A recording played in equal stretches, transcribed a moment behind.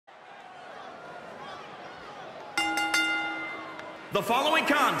The following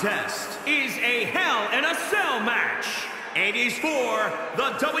contest is a Hell in a Cell match. It is for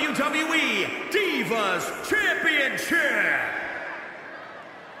the WWE Divas Championship.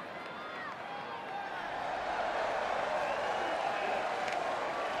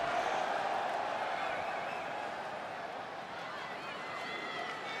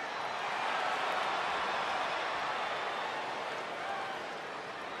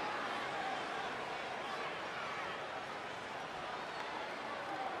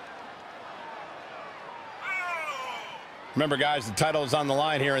 Remember, guys, the title is on the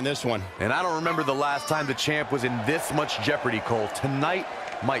line here in this one. And I don't remember the last time the champ was in this much jeopardy, Cole. Tonight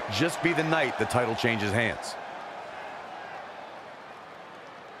might just be the night the title changes hands.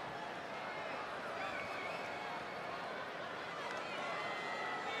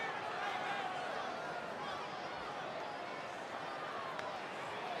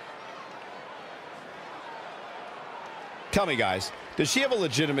 Tell me, guys, does she have a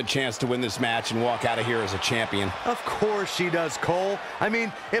legitimate chance to win this match and walk out of here as a champion? Of course she does, Cole. I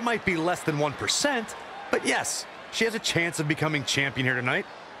mean, it might be less than 1%, but yes, she has a chance of becoming champion here tonight.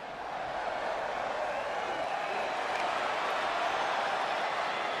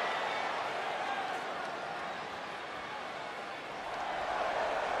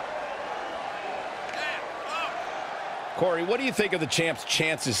 Corey, what do you think of the champ's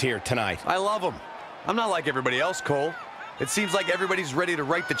chances here tonight? I love them. I'm not like everybody else, Cole. It seems like everybody's ready to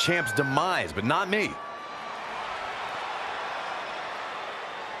write the champ's demise, but not me.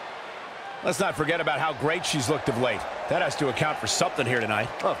 Let's not forget about how great she's looked of late. That has to account for something here tonight.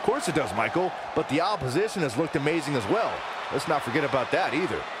 Of course it does, Michael, but the opposition has looked amazing as well. Let's not forget about that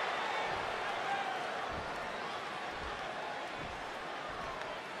either.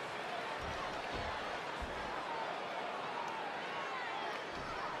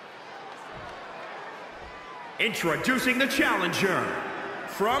 Introducing the challenger,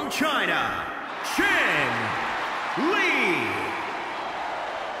 from China, Chen Li.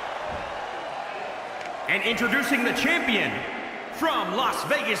 And introducing the champion, from Las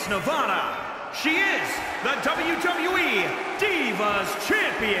Vegas, Nevada, she is the WWE Divas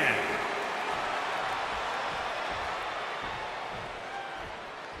Champion.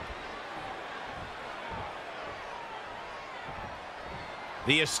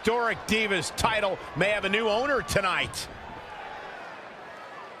 The historic Divas title may have a new owner tonight.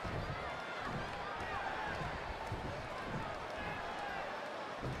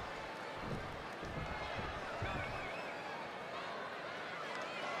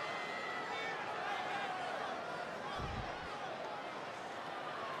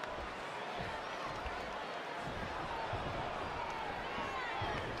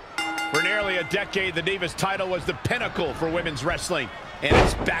 For nearly a decade, the Divas title was the pinnacle for women's wrestling, and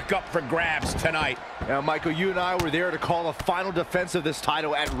it's back up for grabs tonight. Now, Michael, you and I were there to call the final defense of this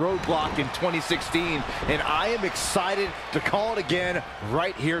title at Roadblock in 2016, and I am excited to call it again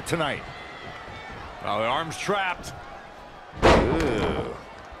right here tonight. Oh, the arm's trapped.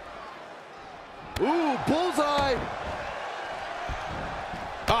 Ooh, bullseye!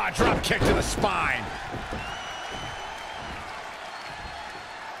 Ah, drop kick to the spine.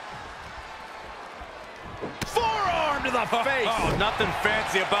 Forearm to the face. Oh, nothing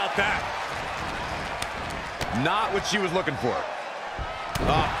fancy about that. Not what she was looking for.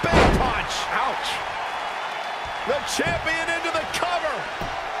 Big punch. Ouch. The champion into the cover.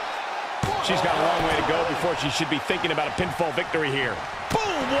 She's got a long way to go before she should be thinking about a pinfall victory here.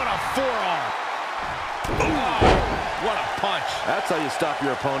 Boom, what a forearm. Ooh, what a punch. That's how you stop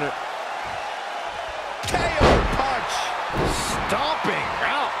your opponent. KO punch. Stomping.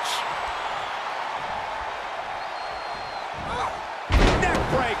 Ouch. Neck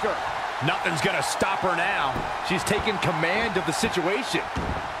breaker. Nothing's gonna stop her now. She's taking command of the situation.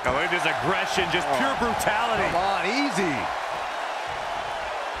 Oh, look at this aggression, just pure brutality. Come on, easy.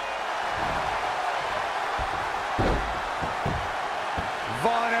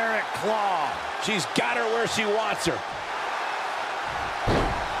 Von Erich claw. She's got her where she wants her.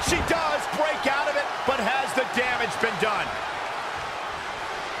 She does break out of it, but has the damage been done?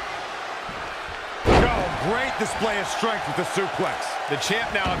 Great display of strength with the suplex. The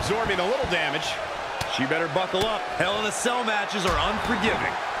champ now absorbing a little damage. She better buckle up. Hell in a Cell matches are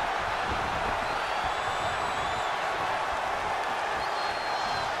unforgiving.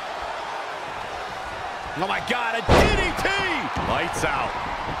 Oh my God, a DDT! Lights out.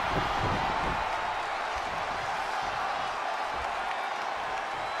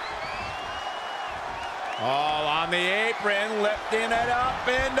 All on the apron, lifting it up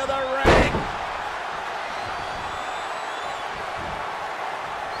into the ring.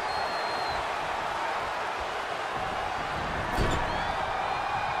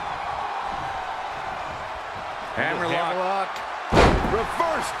 Hammerlock.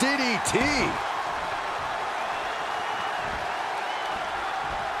 Reverse DDT.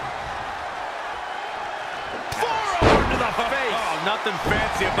 Forearm to the face. Oh, nothing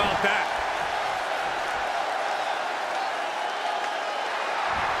fancy about that.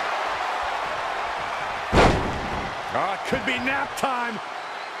 Oh, it could be nap time.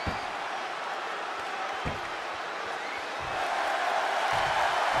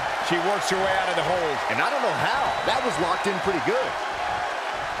 She works her way out of the hold. And I don't know how. That was locked in pretty good.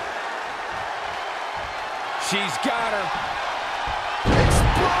 She's got her.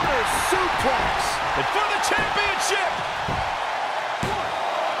 Exploder suplex. And for the championship.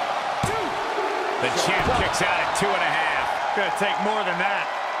 1, 2. The champ kicks out at 2.5. Gonna take more than that.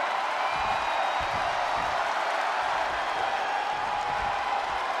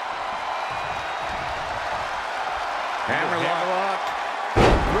 Hammerlock.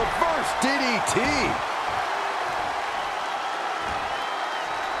 Reverse DDT.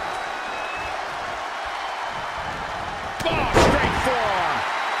 Oh, straight forearm.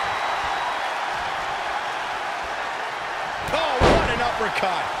 Oh, what an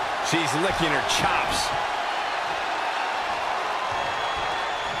uppercut. She's licking her chops.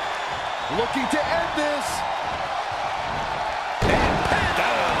 Looking to end this.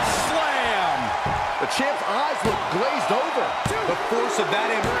 The champ's eyes look glazed over. The force of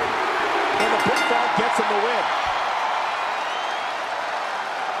that impact. And the pinfall gets him the win.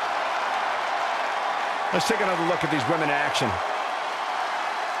 Let's take another look at these women in action.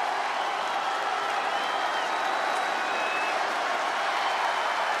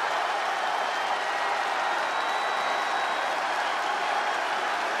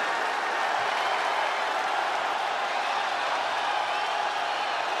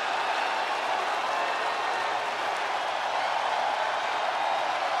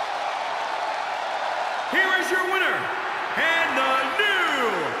 Here is your winner, and the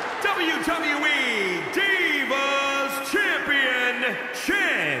new WWE Divas Champion,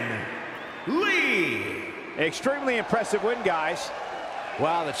 Chen Lee. Extremely impressive win, guys.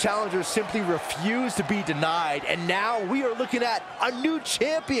 Wow, the challengers simply refused to be denied, and now we are looking at a new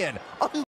champion.